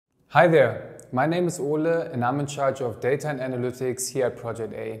Hi there, my name is Ole and I'm in charge of data and analytics here at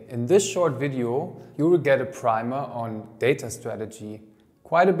Project A. In this short video, you will get a primer on data strategy.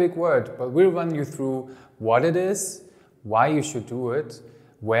 Quite a big word, but we'll run you through what it is, why you should do it,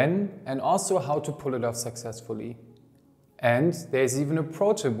 when, and also how to pull it off successfully. And there's even a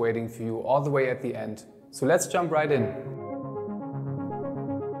pro tip waiting for you all the way at the end. So let's jump right in.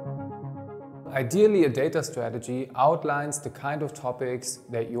 Ideally, a data strategy outlines the kind of topics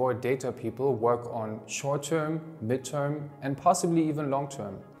that your data people work on short-term, mid-term, and possibly even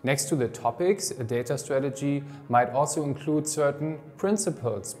long-term. Next to the topics, a data strategy might also include certain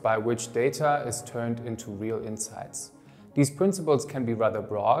principles by which data is turned into real insights. These principles can be rather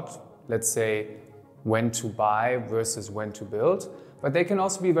broad, let's say when to buy versus when to build, but they can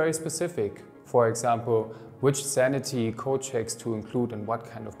also be very specific. For example, which sanity code checks to include in what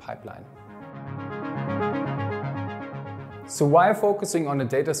kind of pipeline. So why focusing on a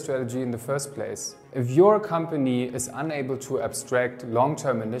data strategy in the first place? If your company is unable to abstract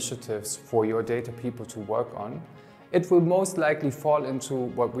long-term initiatives for your data people to work on, it will most likely fall into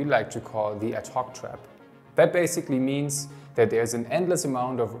what we like to call the ad hoc trap. That basically means that there's an endless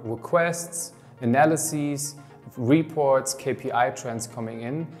amount of requests, analyses, reports, KPI trends coming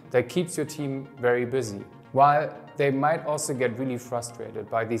in that keeps your team very busy, while they might also get really frustrated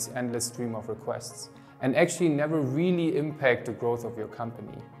by this endless stream of requests and actually never really impact the growth of your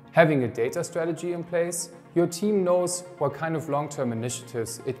company. Having a data strategy in place, your team knows what kind of long-term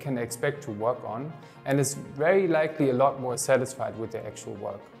initiatives it can expect to work on and is very likely a lot more satisfied with their actual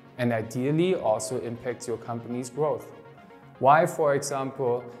work, and ideally also impacts your company's growth. Why, for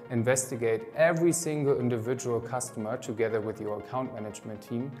example, investigate every single individual customer together with your account management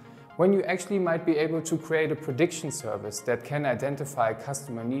team when you actually might be able to create a prediction service that can identify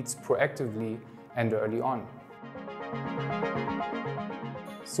customer needs proactively and early on?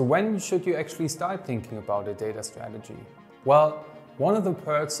 So when should you actually start thinking about a data strategy? Well, one of the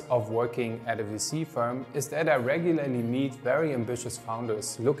perks of working at a VC firm is that I regularly meet very ambitious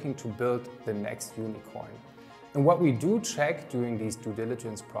founders looking to build the next unicorn. And what we do check during these due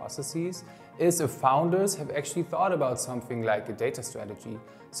diligence processes is if founders have actually thought about something like a data strategy,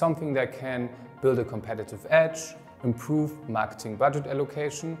 something that can build a competitive edge, improve marketing budget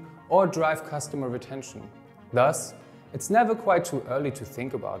allocation, or drive customer retention. Thus, it's never quite too early to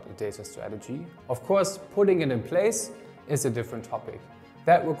think about a data strategy. Of course, putting it in place is a different topic.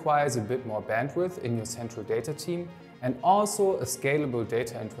 That requires a bit more bandwidth in your central data team and also a scalable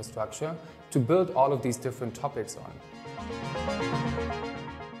data infrastructure to build all of these different topics on.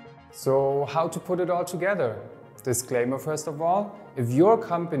 So how to put it all together? Disclaimer first of all, if your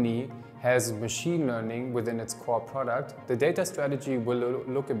company has machine learning within its core product, the data strategy will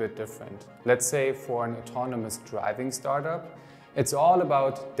look a bit different. Let's say for an autonomous driving startup, it's all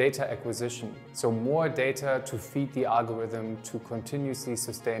about data acquisition, so more data to feed the algorithm to continuously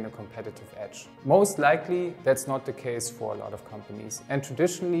sustain a competitive edge. Most likely, that's not the case for a lot of companies. And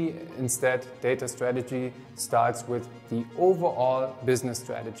traditionally, instead, data strategy starts with the overall business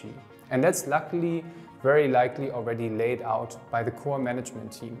strategy. And that's luckily, very likely already laid out by the core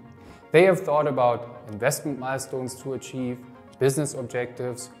management team. They have thought about investment milestones to achieve, business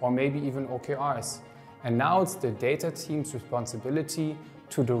objectives, or maybe even OKRs. And now it's the data team's responsibility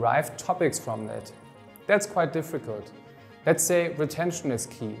to derive topics from that. That's quite difficult. Let's say retention is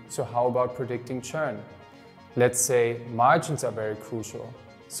key, so how about predicting churn? Let's say margins are very crucial,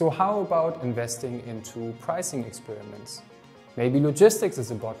 so how about investing into pricing experiments? Maybe logistics is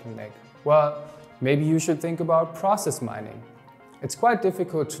a bottleneck. Well, maybe you should think about process mining. It's quite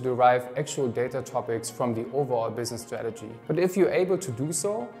difficult to derive actual data topics from the overall business strategy. But if you're able to do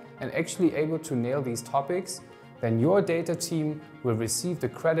so and actually able to nail these topics, then your data team will receive the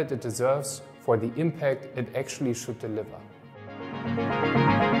credit it deserves for the impact it actually should deliver.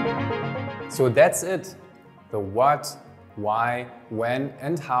 So that's it. The what, why, when,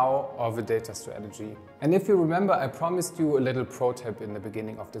 and how of a data strategy. And if you remember, I promised you a little pro tip in the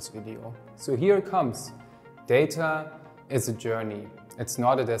beginning of this video. So here it comes. Data is a journey, it's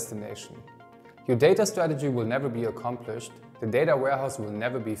not a destination. Your data strategy will never be accomplished, the data warehouse will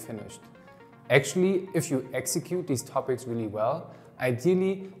never be finished. Actually, if you execute these topics really well,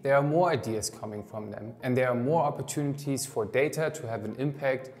 ideally there are more ideas coming from them and there are more opportunities for data to have an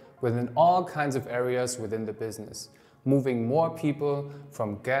impact within all kinds of areas within the business, moving more people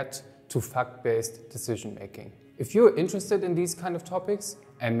from get to fact-based decision making. If you're interested in these kind of topics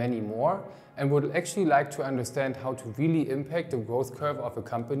and many more, and would actually like to understand how to really impact the growth curve of a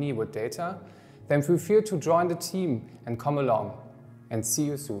company with data, then feel free to join the team and come along. And see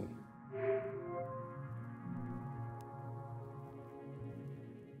you soon.